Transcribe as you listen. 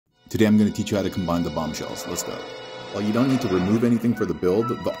Today I'm going to teach you how to combine the bombshells. Let's go. While you don't need to remove anything for the build,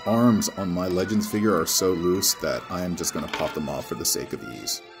 the arms on my Legends figure are so loose that I am just going to pop them off for the sake of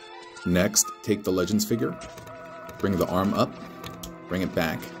ease. Next, take the Legends figure, bring the arm up, bring it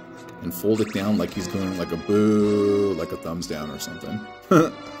back, and fold it down like he's doing like a boo, like a thumbs down or something.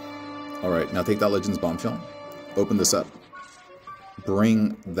 Alright, now take that Legends bombshell, open this up,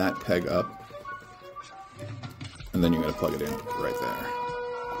 bring that peg up, and then you're going to plug it in right there.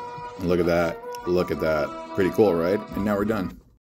 And look at that. Look at that. Pretty cool, right? And now we're done.